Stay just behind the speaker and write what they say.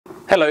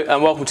Hello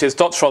and welcome to this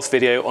Dr. Ross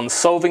video on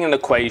solving an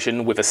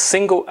equation with a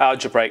single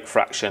algebraic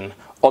fraction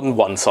on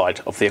one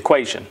side of the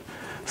equation.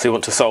 So we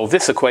want to solve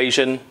this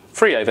equation,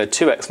 3 over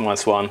 2x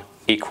minus 1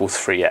 equals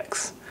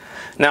 3x.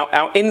 Now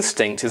our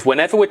instinct is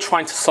whenever we're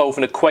trying to solve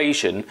an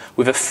equation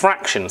with a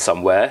fraction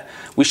somewhere,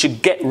 we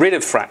should get rid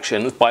of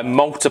fractions by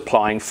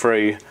multiplying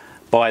through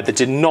by the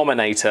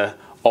denominator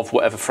of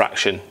whatever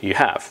fraction you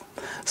have.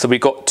 So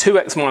we've got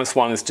 2x minus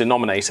 1 as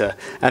denominator,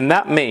 and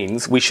that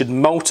means we should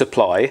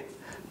multiply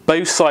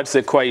both sides of the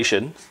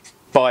equation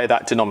by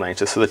that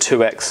denominator, so the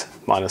 2x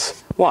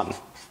minus 1.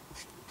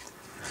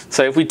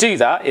 So if we do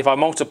that, if I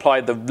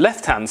multiply the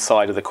left-hand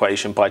side of the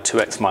equation by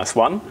 2x minus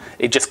 1,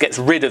 it just gets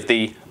rid of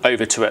the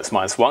over 2x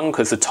minus 1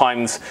 because the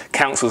times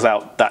cancels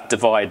out that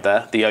divide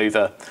there, the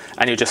over,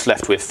 and you're just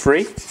left with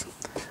 3.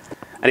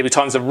 And if we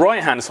times the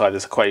right-hand side of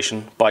this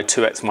equation by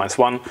 2x minus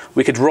 1,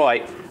 we could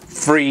write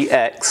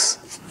 3x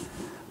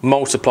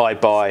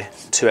multiplied by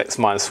 2x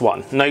minus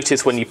 1.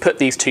 Notice when you put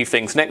these two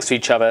things next to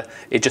each other,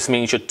 it just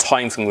means you're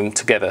timesing them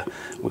together.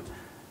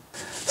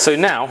 So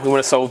now we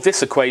want to solve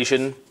this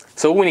equation.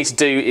 So all we need to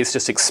do is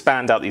just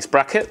expand out these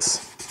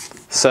brackets.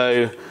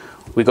 So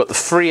we've got the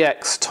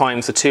 3x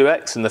times the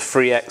 2x and the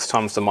 3x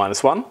times the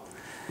minus 1.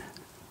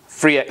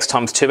 3x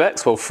times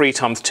 2x, well 3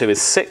 times 2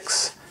 is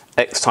 6.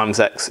 X times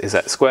x is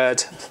x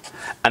squared.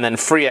 And then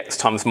 3x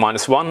times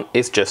minus 1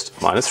 is just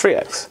minus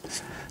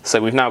 3x. So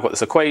we've now got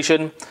this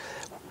equation.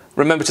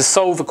 Remember, to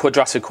solve a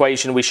quadratic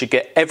equation, we should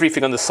get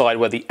everything on the side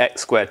where the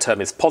x squared term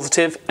is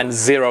positive and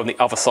 0 on the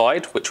other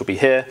side, which will be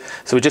here.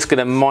 So we're just going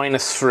to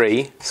minus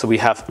 3, so we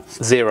have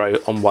 0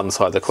 on one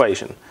side of the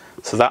equation.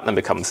 So that then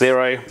becomes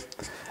 0,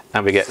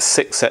 and we get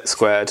 6x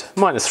squared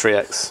minus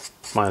 3x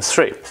minus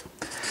 3.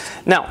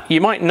 Now, you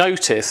might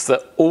notice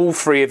that all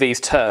three of these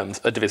terms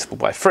are divisible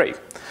by 3.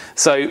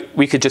 So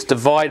we could just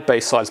divide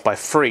both sides by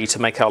 3 to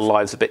make our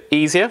lives a bit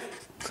easier.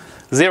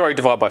 0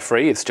 divided by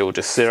 3 is still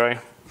just 0.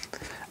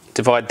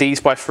 Divide these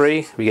by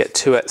 3, we get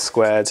 2x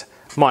squared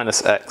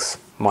minus x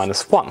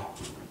minus 1.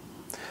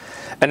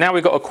 And now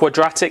we've got a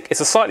quadratic.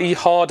 It's a slightly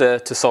harder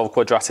to solve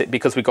quadratic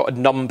because we've got a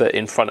number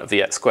in front of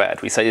the x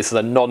squared. We say this is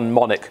a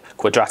non-monic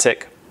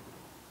quadratic.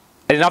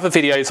 In other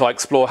videos, I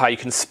explore how you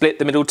can split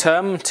the middle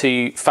term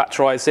to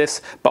factorise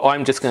this, but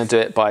I'm just going to do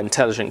it by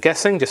intelligent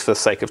guessing, just for the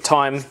sake of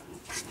time.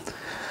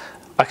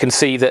 I can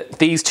see that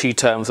these two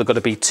terms are going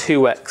to be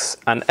 2x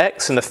and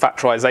x in the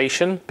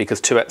factorisation,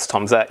 because 2x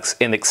times x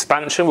in the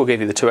expansion will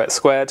give you the 2x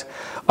squared.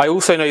 I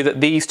also know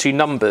that these two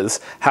numbers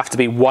have to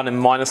be 1 and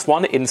minus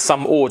 1 in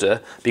some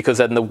order, because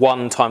then the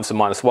 1 times the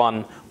minus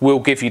 1 will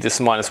give you this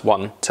minus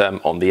 1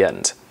 term on the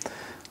end.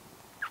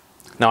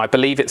 Now I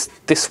believe it's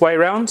this way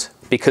around,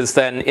 because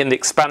then in the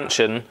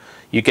expansion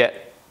you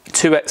get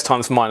 2x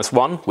times minus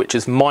 1, which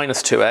is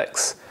minus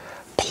 2x,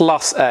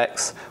 plus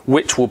x,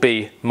 which will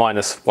be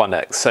minus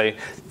 1x. So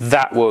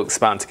that will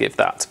expand to give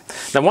that.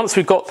 Now once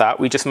we've got that,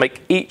 we just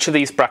make each of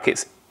these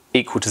brackets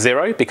equal to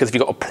 0, because if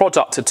you've got a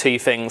product of two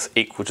things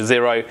equal to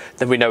 0,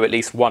 then we know at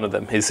least one of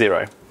them is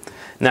 0.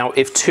 Now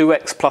if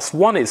 2x plus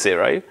 1 is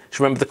 0,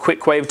 remember the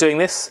quick way of doing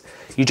this?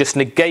 You just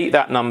negate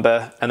that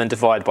number and then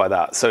divide by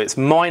that. So it's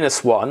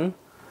minus 1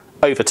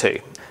 over 2.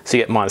 So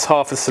you get minus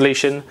half the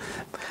solution.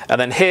 And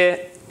then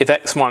here, if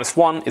x minus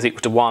 1 is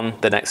equal to 1,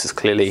 then x is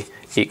clearly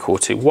equal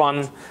to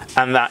 1,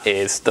 and that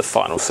is the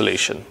final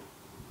solution.